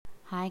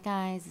Hi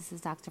guys, this is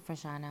Dr.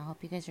 Farshana.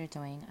 Hope you guys are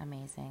doing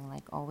amazing.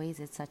 Like always,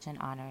 it's such an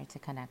honor to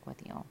connect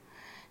with you.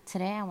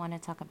 Today I want to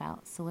talk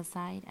about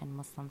suicide and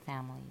Muslim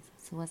families.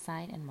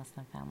 Suicide and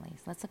Muslim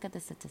families. Let's look at the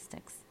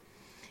statistics.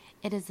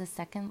 It is the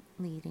second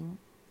leading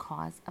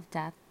cause of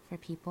death for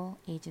people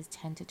ages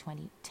 10 to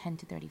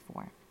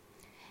 34.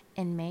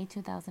 In May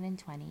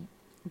 2020,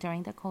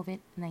 during the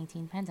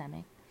COVID-19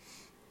 pandemic,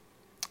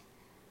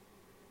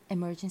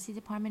 emergency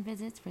department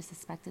visits for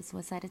suspected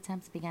suicide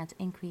attempts began to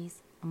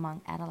increase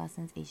among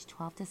adolescents aged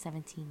 12 to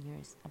 17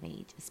 years of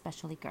age,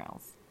 especially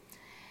girls.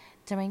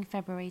 During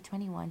February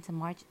 21 to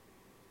March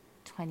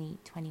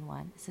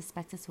 2021,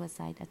 suspected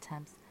suicide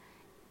attempts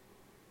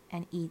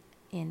and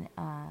in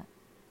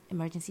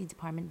emergency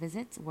department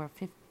visits were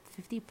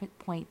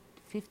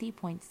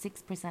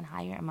 50.6%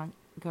 higher among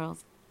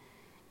girls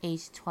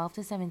aged 12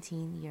 to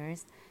 17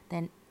 years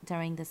than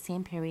during the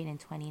same period in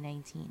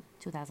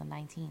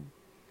 2019.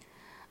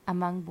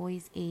 Among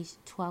boys aged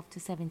 12 to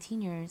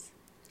 17 years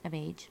of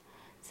age,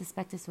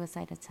 suspected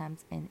suicide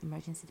attempts in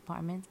emergency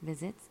department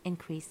visits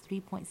increased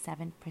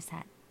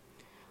 3.7%.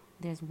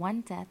 There's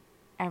one death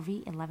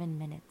every 11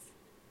 minutes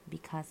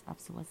because of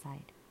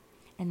suicide,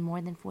 and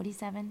more than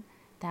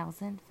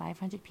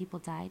 47,500 people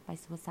died by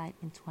suicide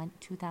in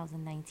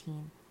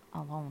 2019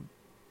 alone.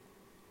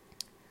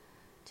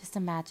 Just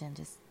imagine,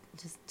 just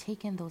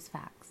take in those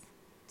facts.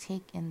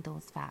 Take in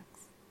those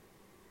facts.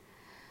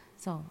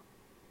 So,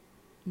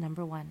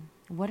 number one,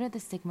 what are the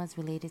stigmas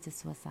related to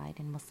suicide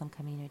in Muslim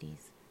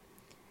communities?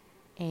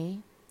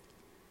 A.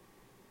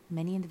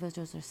 Many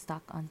individuals are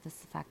stuck on the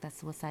fact that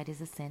suicide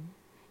is a sin.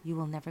 You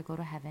will never go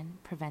to heaven.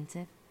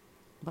 Preventive,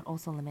 but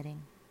also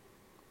limiting.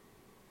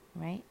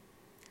 Right?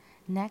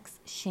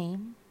 Next,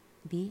 shame.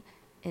 B.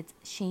 It's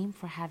shame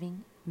for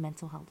having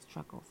mental health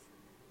struggles.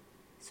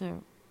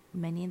 So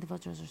many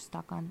individuals are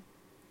stuck on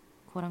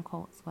quote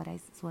unquote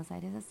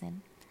suicide is a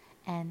sin,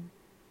 and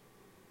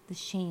the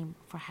shame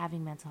for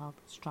having mental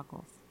health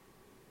struggles.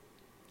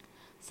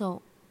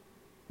 So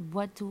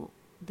what do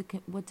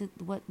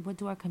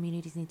our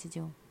communities need to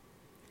do?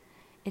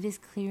 It is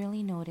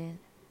clearly noted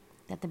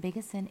that the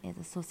biggest sin is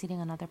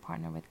associating another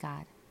partner with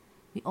God.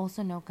 We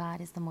also know God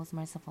is the most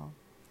merciful.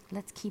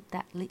 Let's keep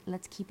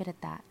it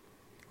at that.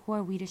 Who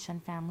are we to shun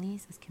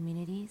families as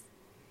communities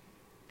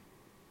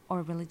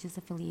or religious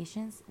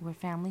affiliations where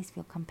families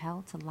feel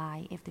compelled to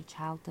lie if their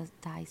child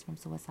dies from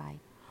suicide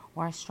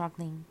or are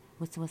struggling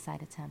with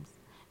suicide attempts?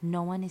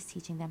 No one is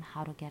teaching them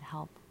how to get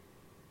help.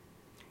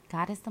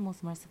 God is the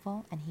most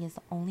merciful, and He is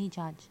the only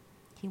judge.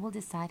 He will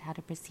decide how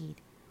to proceed.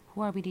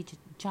 Who are we to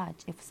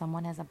judge if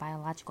someone has a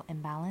biological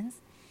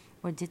imbalance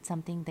or did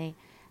something they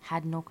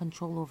had no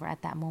control over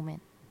at that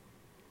moment?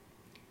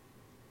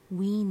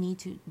 We need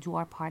to do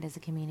our part as a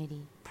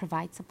community,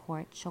 provide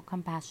support, show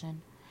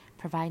compassion,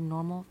 provide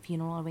normal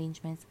funeral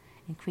arrangements,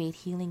 and create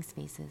healing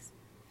spaces.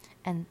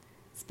 And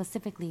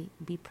specifically,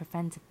 be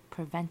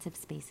preventive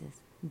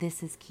spaces.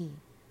 This is key.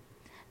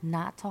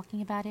 Not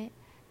talking about it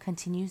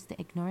continues the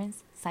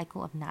ignorance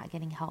cycle of not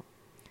getting help.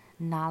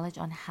 Knowledge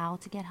on how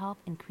to get help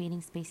and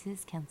creating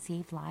spaces can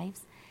save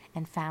lives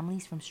and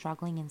families from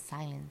struggling in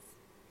silence.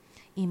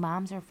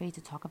 Imams are afraid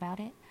to talk about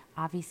it,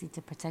 obviously to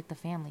protect the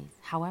families.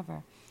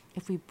 However,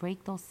 if we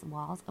break those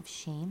walls of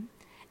shame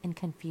and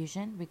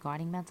confusion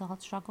regarding mental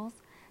health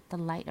struggles, the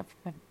light of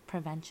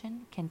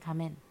prevention can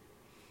come in.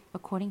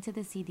 According to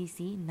the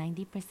CDC,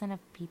 90%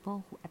 of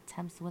people who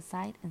attempt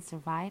suicide and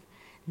survive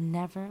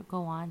never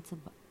go on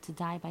to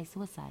die by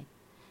suicide.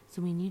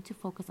 So we need to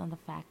focus on the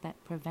fact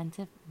that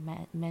preventive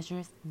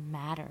measures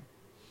matter.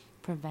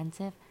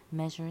 Preventive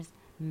measures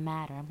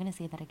matter. I'm going to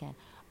say that again.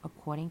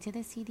 According to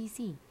the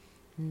CDC,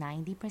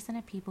 90%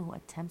 of people who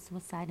attempt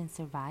suicide and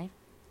survive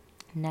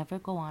never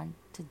go on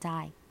to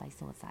die by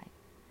suicide.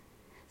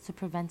 So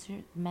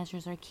preventive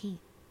measures are key.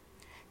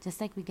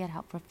 Just like we get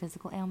help for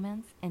physical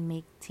ailments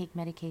and take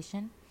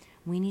medication,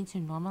 we need to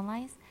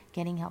normalize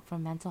getting help for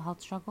mental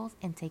health struggles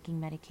and taking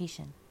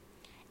medication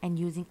and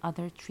using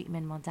other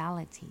treatment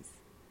modalities.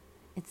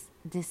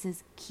 This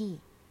is key.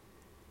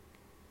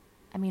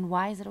 I mean,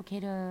 why is it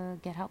okay to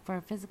get help for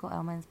physical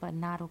ailments but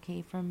not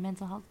okay for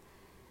mental health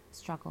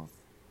struggles?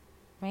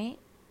 Right?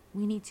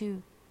 We need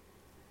to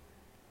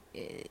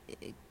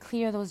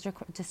clear those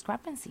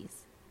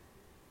discrepancies.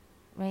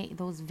 Right?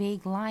 Those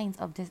vague lines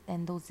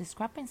and those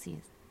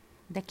discrepancies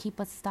that keep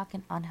us stuck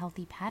in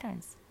unhealthy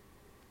patterns.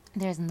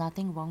 There's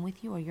nothing wrong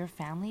with you or your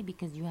family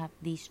because you have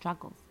these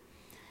struggles.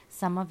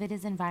 Some of it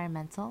is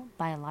environmental,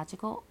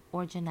 biological,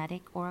 or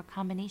genetic, or a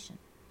combination.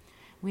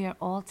 We are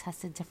all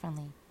tested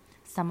differently.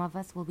 Some of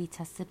us will be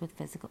tested with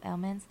physical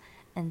ailments,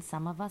 and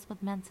some of us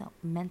with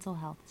mental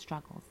health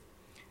struggles.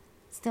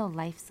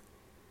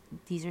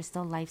 These are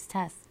still life's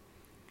tests,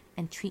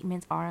 and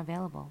treatments are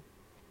available.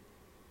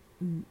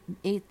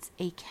 It's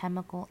a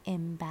chemical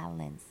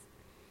imbalance.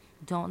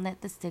 Don't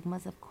let the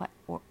stigmas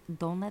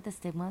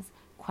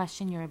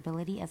question your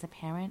ability as a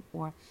parent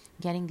or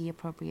getting the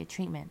appropriate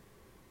treatment.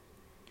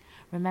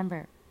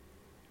 Remember,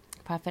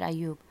 Prophet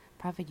Ayub,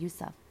 Prophet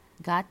Yusuf,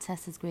 God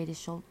tests his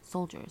greatest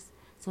soldiers.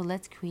 So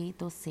let's create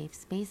those safe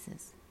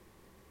spaces.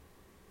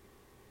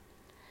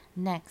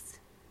 Next,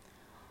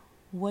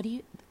 what do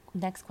you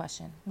next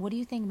question. What do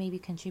you think may be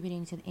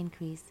contributing to the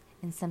increase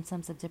in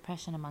symptoms of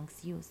depression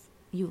amongst youth?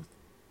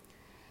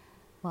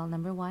 Well,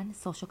 number one,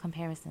 social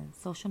comparisons.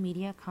 Social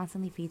media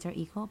constantly feeds our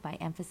ego by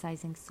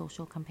emphasizing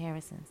social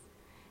comparisons,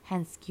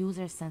 hence skews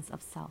our sense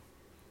of self.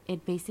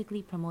 It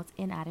basically promotes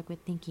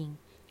inadequate thinking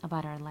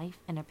about our life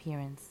and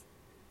appearance.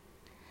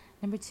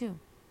 Number two,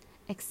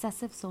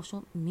 excessive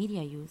social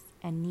media use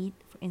and need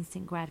for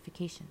instant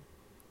gratification.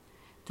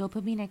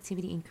 Dopamine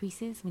activity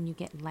increases when you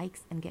get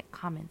likes and get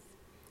comments.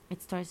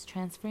 It starts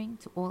transferring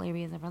to all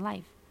areas of our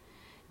life.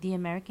 The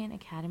American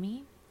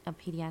Academy of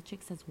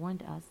Pediatrics has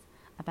warned us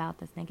about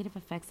the negative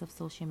effects of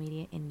social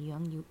media in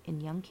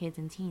young kids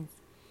and teens,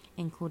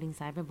 including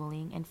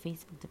cyberbullying and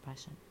Facebook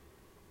depression.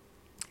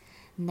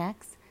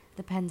 Next,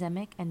 the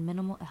pandemic and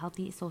minimal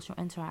healthy social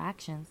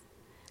interactions,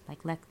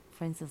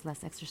 for instance,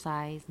 less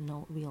exercise,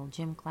 no real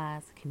gym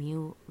class,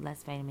 commute,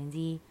 less vitamin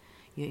D,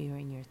 you're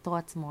in your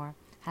thoughts more,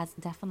 has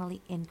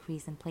definitely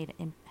increased and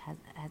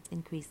has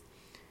increased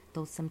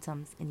those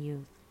symptoms in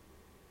youth.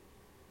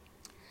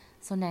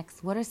 So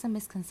next, what are some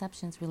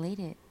misconceptions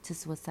related to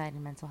suicide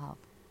and mental health?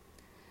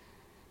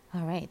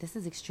 All right, this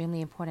is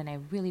extremely important. I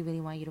really, really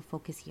want you to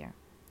focus here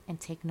and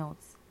take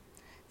notes.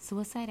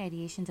 Suicide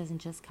ideation doesn't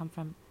just come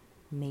from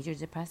major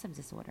depressive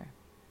disorder.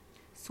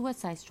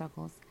 Suicide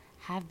struggles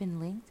have been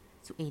linked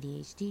to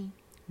ADHD,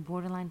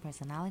 borderline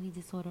personality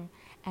disorder,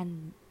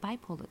 and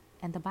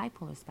the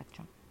bipolar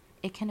spectrum.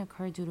 It can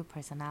occur due to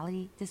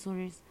personality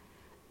disorders.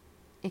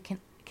 It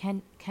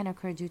can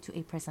occur due to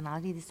a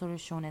personality disorder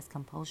shown as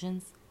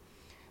compulsions,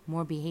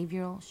 more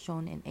behavioral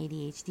shown in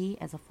ADHD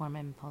as a form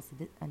of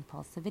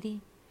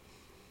impulsivity.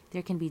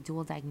 There can be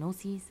dual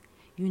diagnoses.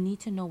 You need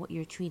to know what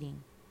you're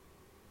treating.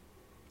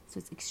 So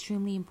it's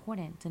extremely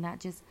important to not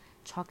just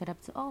chalk it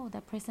up to, oh,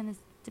 that person is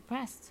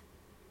depressed,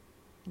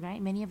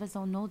 right? Many of us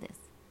don't know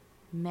this.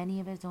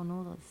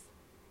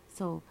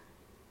 So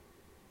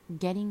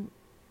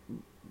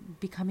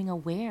becoming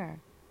aware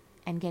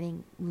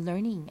and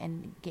learning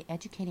and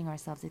educating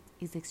ourselves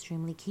is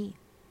extremely key.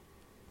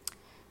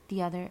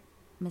 The other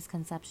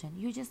misconception,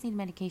 you just need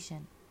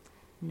medication.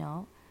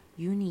 No,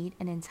 you need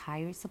an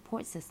entire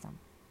support system,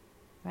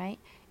 right?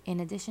 In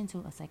addition to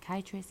a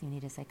psychiatrist, you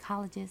need a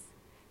psychologist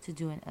to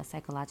do a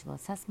psychological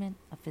assessment,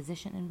 a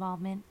physician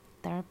involvement,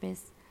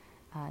 therapists,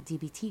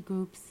 DBT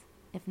groups,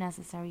 if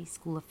necessary,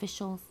 school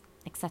officials,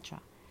 etc.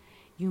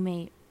 You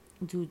may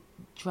do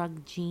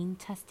drug gene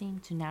testing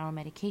to narrow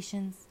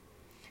medications.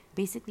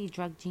 Basically,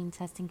 drug gene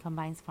testing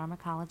combines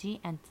pharmacology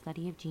and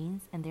study of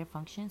genes and their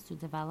functions to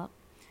develop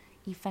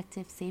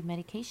effective, safe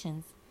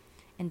medications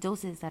and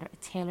doses that are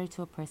tailored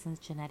to a person's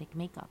genetic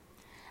makeup.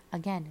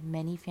 Again,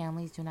 many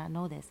families do not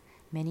know this.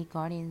 Many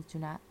guardians do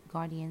not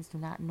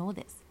know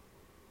this.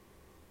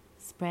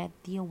 Spread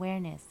the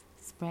awareness.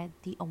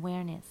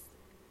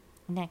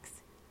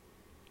 Next,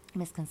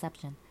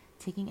 misconception.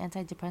 Taking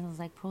antidepressants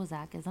like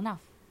Prozac is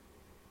enough.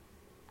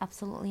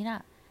 Absolutely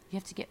not.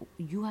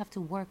 You have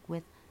to work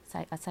with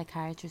a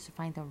psychiatrist to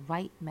find the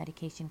right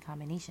medication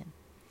combination.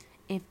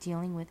 If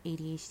dealing with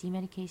ADHD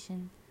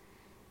medication,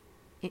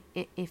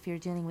 if you're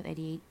dealing with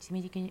ADHD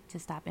medication to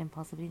stop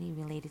impulsivity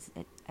related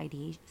to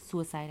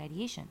suicide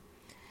ideation.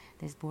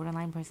 There's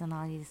borderline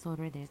personality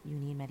disorder. You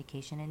need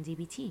medication and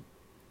DBT,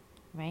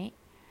 right?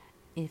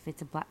 If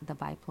it's the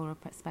bipolar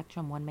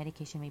spectrum, one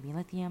medication may be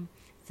lithium.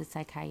 It's a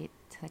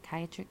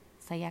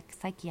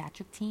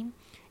psychiatric team,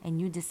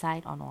 and you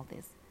decide on all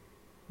this,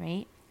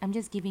 right? I'm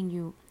just giving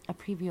you a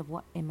preview of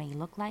what it may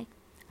look like.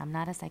 I'm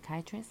not a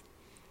psychiatrist,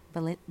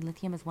 but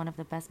lithium is one of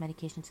the best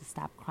medications to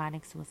stop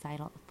chronic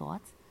suicidal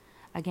thoughts.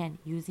 Again,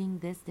 using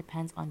this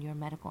depends on your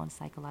medical and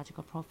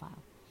psychological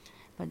profile.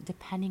 But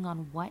depending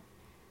on what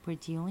we're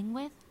dealing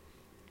with,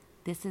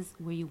 this is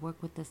where you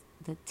work with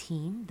the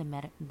team,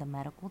 the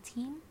medical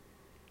team,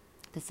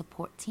 the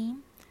support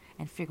team,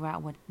 and figure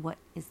out what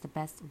is the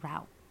best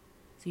route.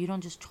 So you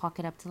don't just chalk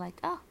it up to like,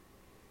 oh,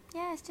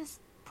 yeah, it's just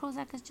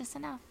Prozac is just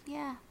enough,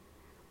 yeah,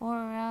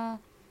 or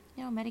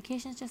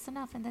medication is just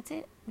enough, and that's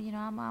it.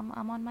 I'm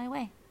on my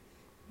way.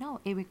 No,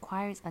 it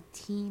requires a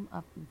team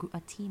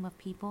of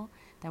people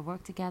that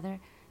work together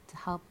to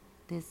help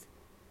this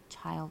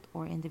child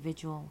or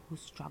individual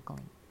who's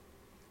struggling.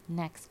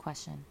 Next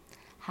question.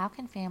 How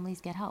can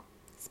families get help?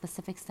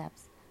 Specific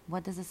steps.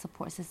 What does a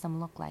support system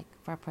look like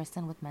for a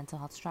person with mental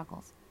health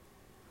struggles?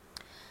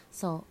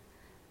 So,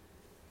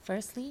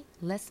 firstly,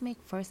 let's make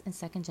first and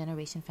second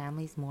generation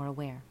families more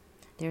aware.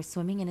 They're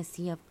swimming in a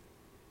sea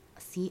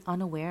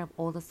unaware of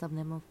all the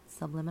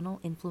subliminal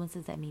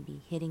influences that may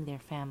be hitting their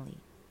family.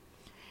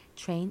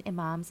 Train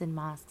imams in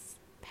mosques,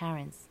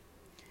 parents.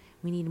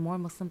 We need more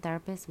Muslim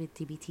therapists with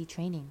DBT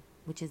training,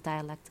 which is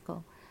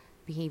dialectical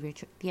behavior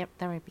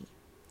therapy.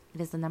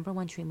 It is the number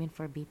one treatment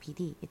for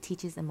BPD. It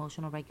teaches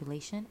emotional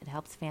regulation. It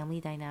helps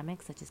family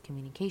dynamics such as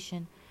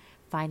communication,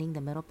 finding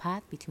the middle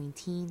path between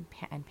teen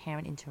and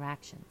parent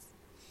interactions.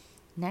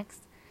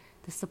 Next,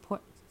 the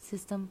support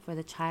system for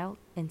the child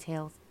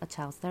entails a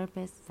child's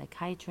therapist,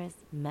 psychiatrist,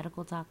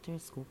 medical doctor,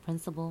 school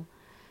principal.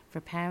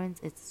 For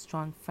parents, it's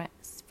strong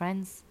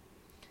friends,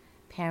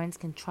 Parents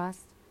can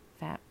trust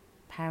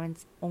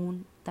parents'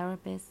 own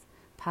therapists,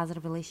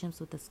 positive relationships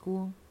with the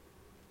school,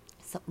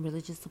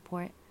 religious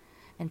support,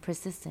 and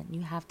persistent.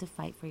 You have to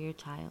fight for your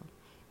child.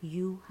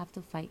 You have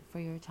to fight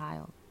for your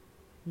child.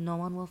 No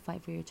one will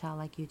fight for your child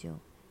like you do.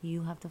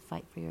 You have to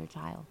fight for your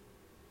child.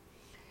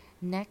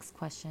 Next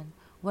question.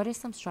 What are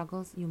some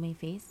struggles you may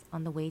face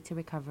on the way to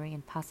recovery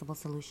and possible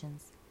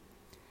solutions?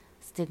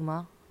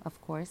 Stigma, of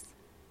course.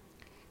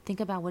 Think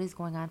about what is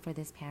going on for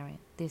this parent.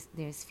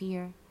 There's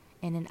fear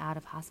in and out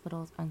of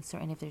hospitals,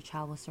 uncertain if their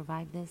child will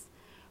survive this,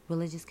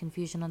 religious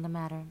confusion on the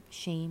matter,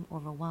 shame,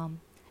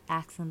 overwhelm,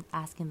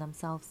 asking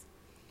themselves,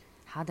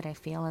 how did I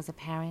fail as a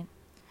parent?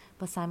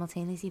 But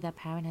simultaneously, that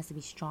parent has to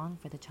be strong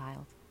for the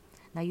child.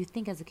 Now, you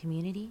think as a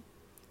community,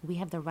 we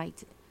have the right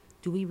to,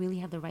 do we really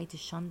have the right to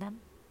shun them?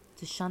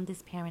 To shun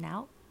this parent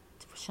out?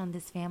 To shun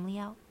this family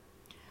out?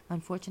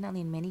 Unfortunately,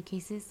 in many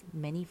cases,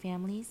 many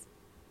families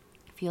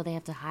feel they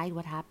have to hide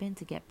what happened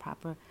to get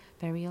proper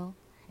burial,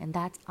 and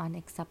that's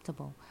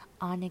unacceptable.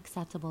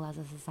 Unacceptable as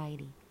a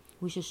society.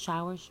 We should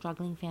shower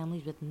struggling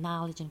families with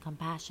knowledge and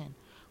compassion.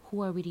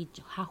 Who are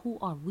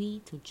we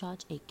to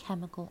judge a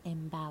chemical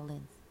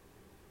imbalance?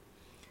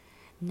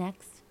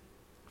 Next,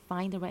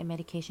 find the right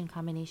medication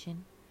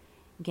combination.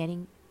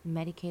 Getting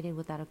medicated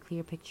without a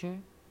clear picture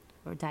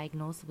or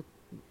diagnosed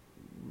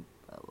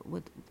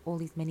with all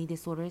these many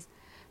disorders.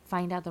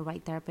 Find out the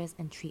right therapist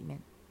and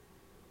treatment.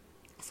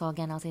 So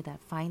again, I'll say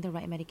that. Find the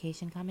right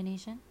medication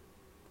combination,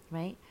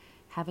 right?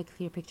 Have a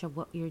clear picture of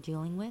what you're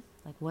dealing with,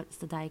 like what's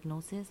the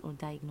diagnosis or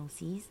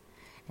diagnoses,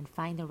 and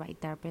find the right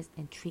therapist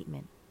and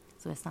treatment.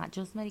 So it's not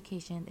just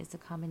medication, it's a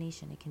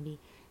combination. It can be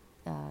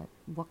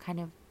what kind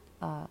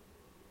of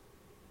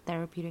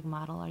therapeutic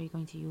model are you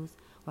going to use?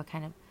 What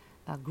kind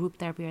of group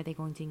therapy are they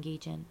going to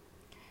engage in?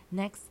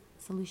 Next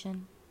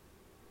solution,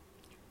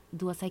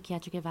 do a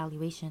psychiatric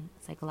evaluation,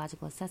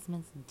 psychological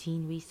assessments,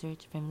 gene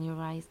research,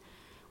 familiarize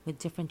with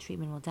different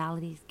treatment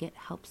modalities, get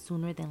help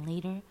sooner than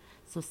later,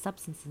 so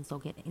substances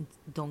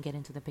don't get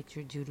into the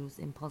picture due to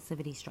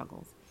impulsivity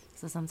struggles.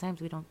 So sometimes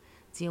we don't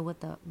deal with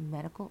the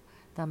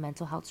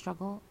mental health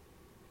struggle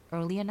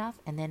early enough,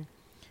 and then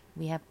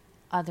we have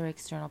other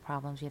external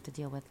problems we have to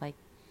deal with, like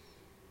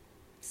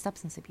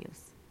substance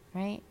abuse,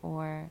 right?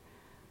 Or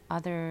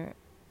other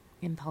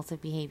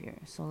impulsive behavior.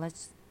 So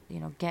let's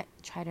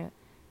try to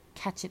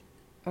catch it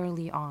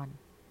early on.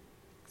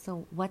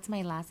 So what's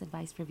my last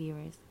advice for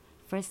viewers?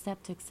 First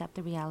step, to accept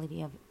the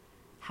reality of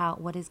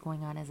what is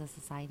going on as a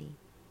society,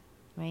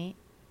 right?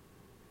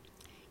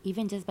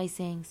 Even just by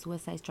saying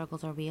suicide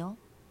struggles are real,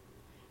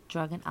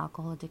 drug and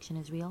alcohol addiction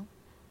is real,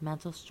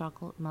 mental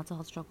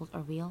health struggles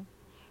are real,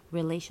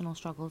 relational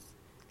struggles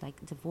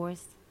like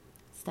divorce,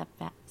 step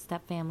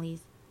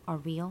families are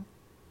real.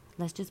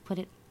 Let's just put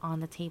it on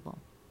the table,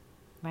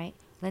 right?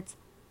 Let's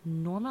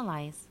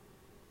normalize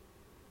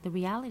the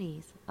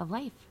realities of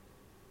life.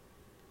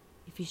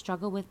 If you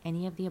struggle with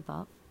any of the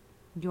above,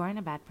 you aren't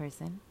a bad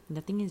person.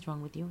 Nothing is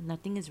wrong with you.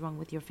 Nothing is wrong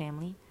with your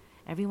family.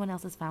 Everyone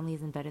else's family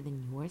isn't better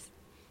than yours.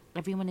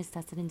 Everyone is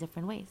tested in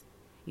different ways.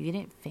 You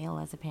didn't fail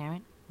as a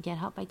parent. Get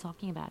help by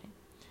talking about it.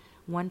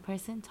 One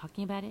person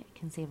talking about it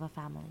can save a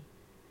family.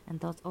 And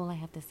that's all I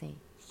have to say.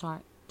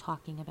 Start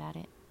talking about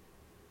it.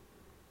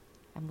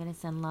 I'm going to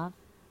send love.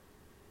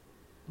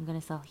 I'm going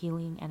to send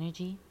healing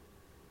energy.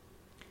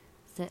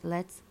 So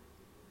let's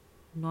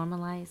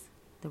normalize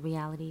the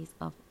realities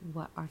of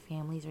what our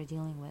families are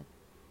dealing with,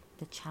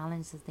 the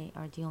challenges they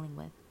are dealing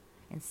with,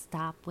 and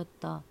stop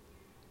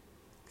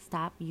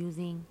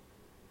using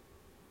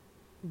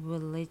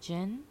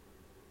religion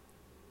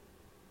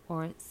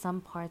or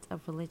some parts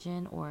of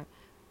religion or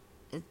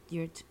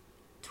your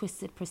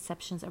twisted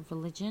perceptions of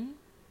religion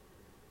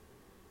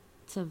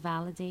to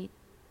validate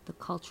the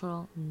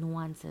cultural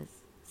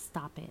nuances.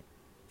 Stop it.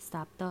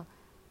 Stop the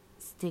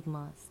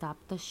stigma. Stop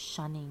the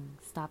shunning.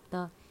 Stop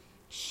the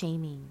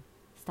shaming.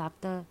 Stop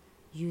the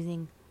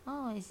using,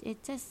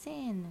 it's a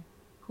sin.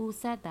 Who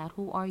said that?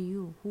 Who are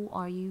you? Who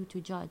are you to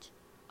judge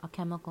a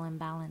chemical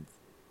imbalance?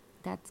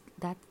 That's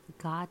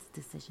God's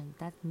decision.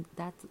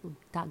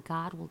 That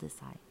God will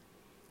decide.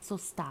 So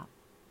stop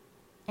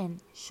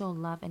and show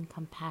love and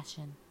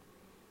compassion.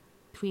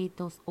 Create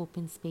those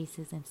open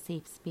spaces and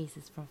safe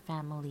spaces for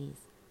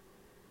families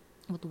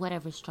with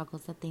whatever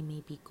struggles that they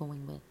may be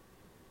going with,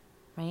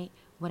 right?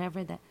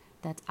 Whatever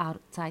that's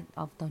outside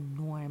of the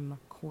norm,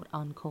 quote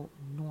unquote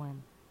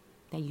norm,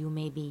 that you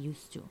may be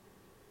used to.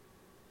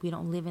 We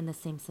don't live in the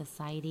same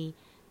society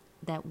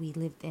that we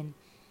lived in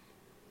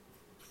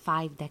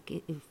 4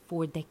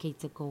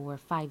 decades ago, or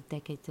 5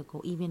 decades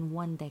ago, even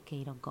 1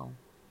 decade ago.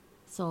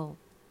 So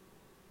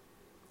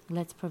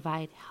let's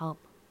provide help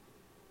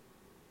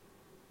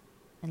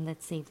and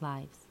let's save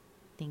lives.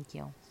 Thank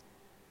you.